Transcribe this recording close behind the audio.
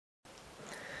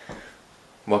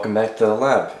Welcome back to the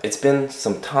lab. It's been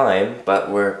some time,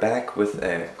 but we're back with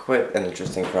quite an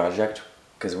interesting project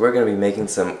because we're going to be making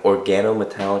some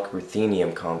organometallic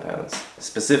ruthenium compounds,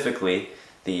 specifically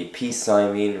the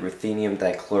p-Cymene Ruthenium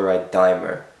Dichloride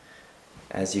dimer,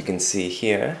 as you can see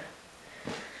here.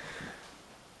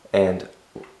 And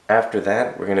after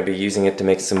that, we're going to be using it to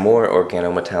make some more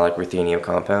organometallic ruthenium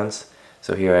compounds.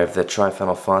 So here I have the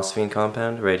triphenylphosphine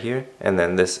compound right here, and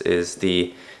then this is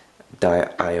the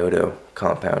diiodo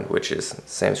compound, which is the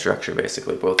same structure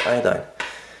basically, both iodine.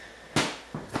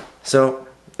 So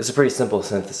it's a pretty simple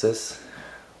synthesis.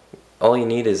 All you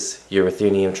need is your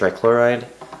ruthenium trichloride,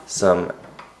 some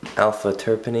alpha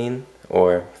terpenine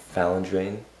or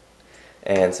phalandrane,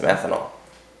 and some ethanol.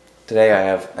 Today I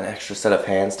have an extra set of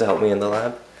hands to help me in the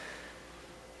lab,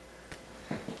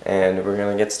 and we're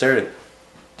going to get started.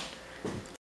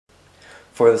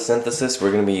 For the synthesis, we're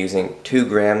going to be using 2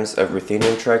 grams of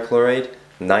ruthenium trichloride,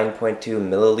 9.2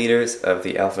 milliliters of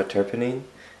the alpha terpenine,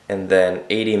 and then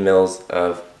 80 mils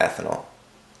of ethanol,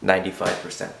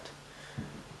 95%.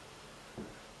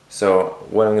 So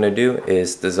what I'm going to do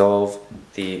is dissolve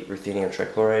the ruthenium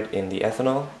trichloride in the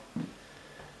ethanol.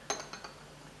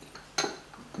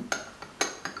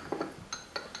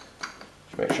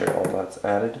 Just make sure all that's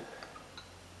added.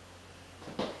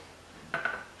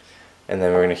 And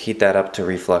then we're going to heat that up to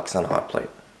reflux on a hot plate.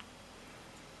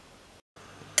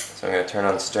 So I'm going to turn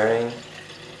on stirring,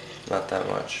 not that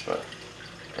much, but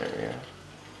there we go.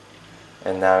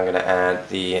 And now I'm going to add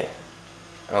the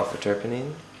alpha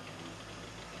terpenine.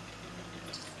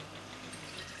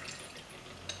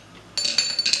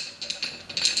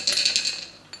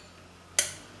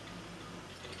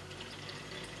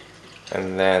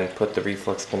 And then put the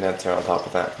reflux condenser on top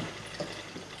of that.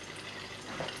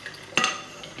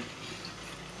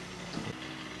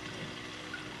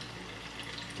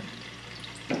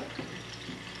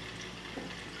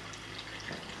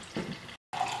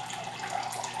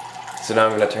 So now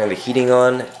I'm going to turn the heating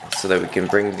on so that we can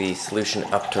bring the solution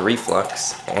up to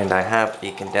reflux, and I have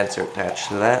a condenser attached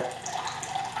to that.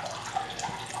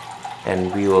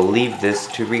 And we will leave this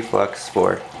to reflux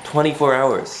for 24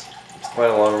 hours. It's quite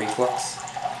a long reflux,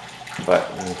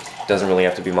 but it doesn't really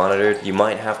have to be monitored. You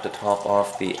might have to top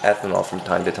off the ethanol from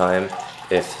time to time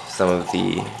if some of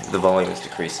the volume is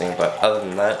decreasing, but other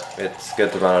than that, it's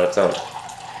good to run on its own.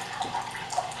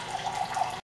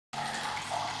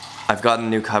 I've gotten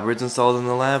new cupboards installed in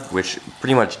the lab, which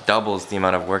pretty much doubles the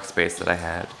amount of workspace that I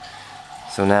had.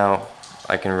 So now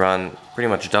I can run pretty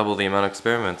much double the amount of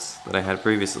experiments that I had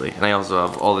previously. And I also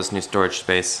have all this new storage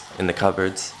space in the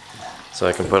cupboards, so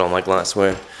I can put all my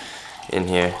glassware in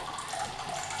here.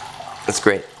 It's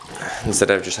great,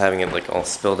 instead of just having it like all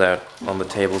spilled out on the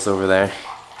tables over there.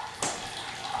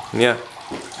 And yeah,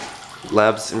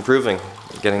 lab's improving,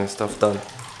 getting stuff done.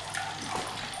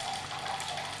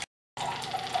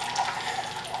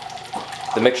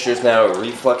 The mixture is now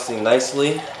refluxing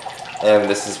nicely, and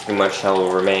this is pretty much how it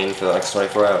will remain for the next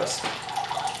 24 hours.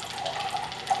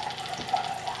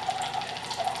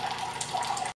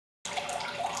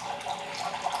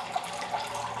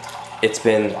 It's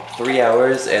been 3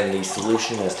 hours and the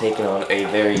solution has taken on a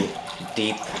very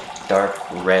deep, dark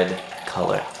red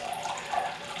color.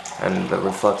 And the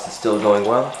reflux is still going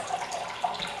well.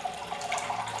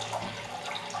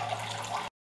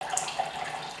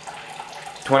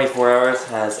 "24 hours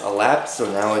has elapsed, so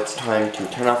now it's time to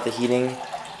turn off the heating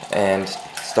and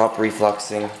stop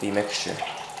refluxing the mixture.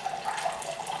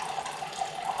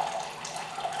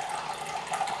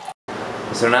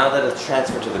 So now that it's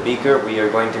transferred to the beaker, we are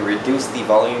going to reduce the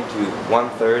volume to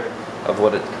 1/3 of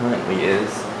what it currently is,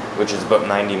 which is about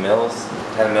 90 mils,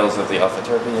 10 mils of the alpha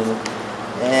terpenine,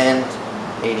 and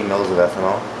 80 mils of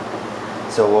ethanol.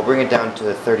 So we'll bring it down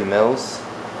to 30 mils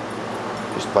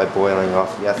just by boiling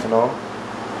off the ethanol.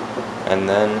 And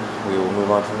then we will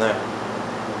move on from there.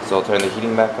 So I'll turn the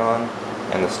heating back on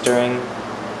and the stirring,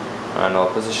 and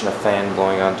I'll position a fan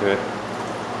blowing onto it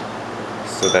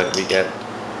so that we get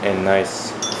a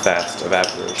nice fast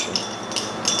evaporation.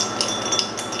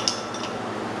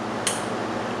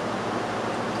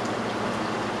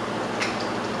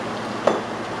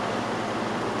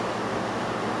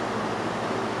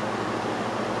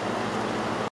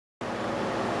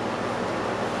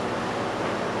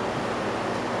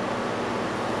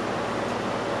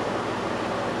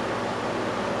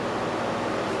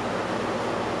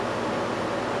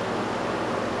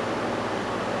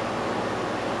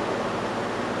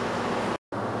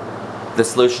 The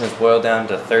solution is boiled down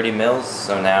to 30 mils,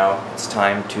 so now it's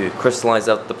time to crystallize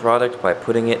out the product by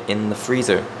putting it in the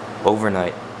freezer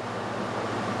overnight.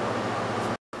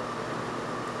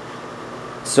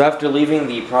 So after leaving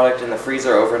the product in the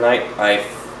freezer overnight, I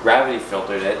gravity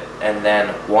filtered it and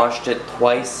then washed it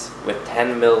twice with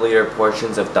 10 milliliter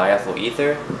portions of diethyl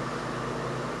ether.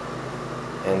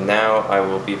 And now I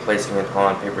will be placing it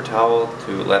on paper towel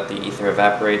to let the ether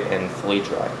evaporate and fully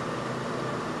dry.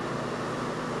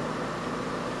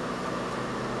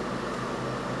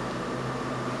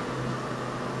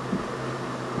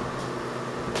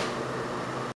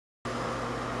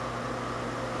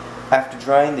 After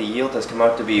drying, the yield has come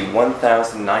out to be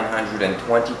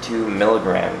 1,922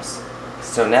 milligrams.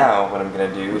 So now what I'm going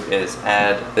to do is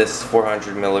add this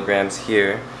 400 milligrams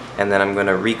here, and then I'm going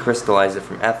to recrystallize it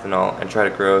from ethanol and try to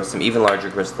grow some even larger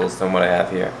crystals than what I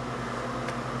have here.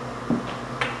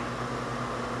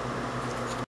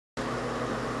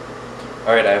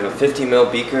 Alright, I have a 50 ml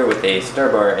beaker with a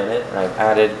stir bar in it, and I've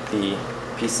added the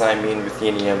p-Cymene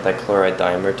Ruthenium Dichloride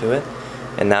dimer to it.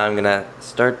 And now I'm going to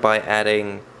start by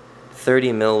adding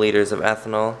 30 milliliters of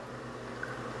ethanol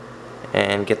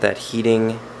and get that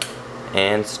heating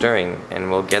and stirring,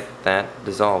 and we'll get that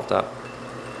dissolved up.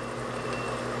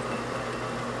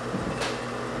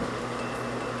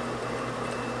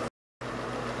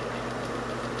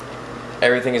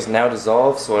 Everything is now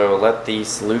dissolved, so I will let the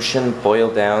solution boil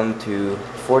down to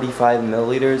 45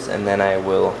 milliliters, and then I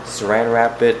will saran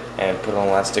wrap it and put an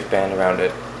elastic band around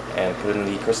it and put it in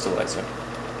the crystallizer.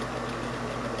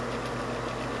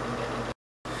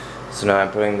 So now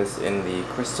I'm putting this in the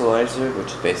crystallizer,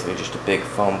 which is basically just a big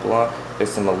foam block.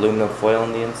 There's some aluminum foil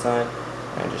on the inside,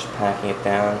 and I'm just packing it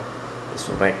down. This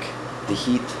will make the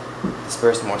heat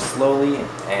disperse more slowly,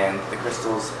 and the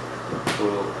crystals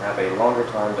will have a longer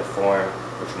time to form,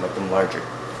 which will make them larger.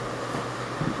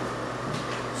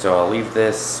 So I'll leave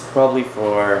this probably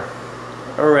for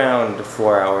around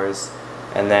 4 hours,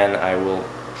 and then I will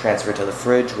transfer it to the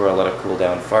fridge where I'll let it cool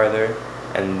down farther,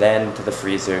 and then to the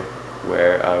freezer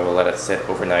where I will let it sit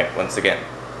overnight once again.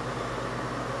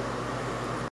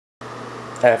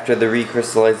 After the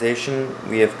recrystallization,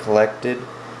 we have collected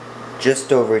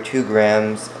just over 2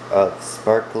 grams of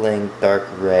sparkling dark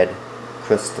red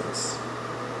crystals.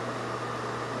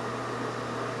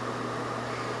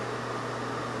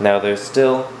 Now there's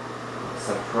still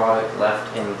some product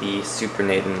left in the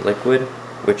supernatant liquid,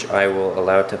 which I will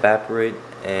allow to evaporate,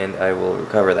 and I will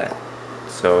recover that,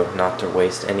 so not to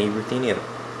waste any ruthenium.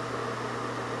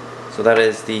 So that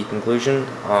is the conclusion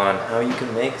on how you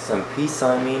can make some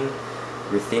p-Cymene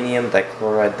Ruthenium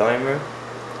Dichloride dimer.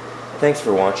 Thanks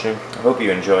for watching, I hope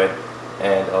you enjoyed,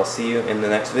 and I'll see you in the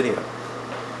next video.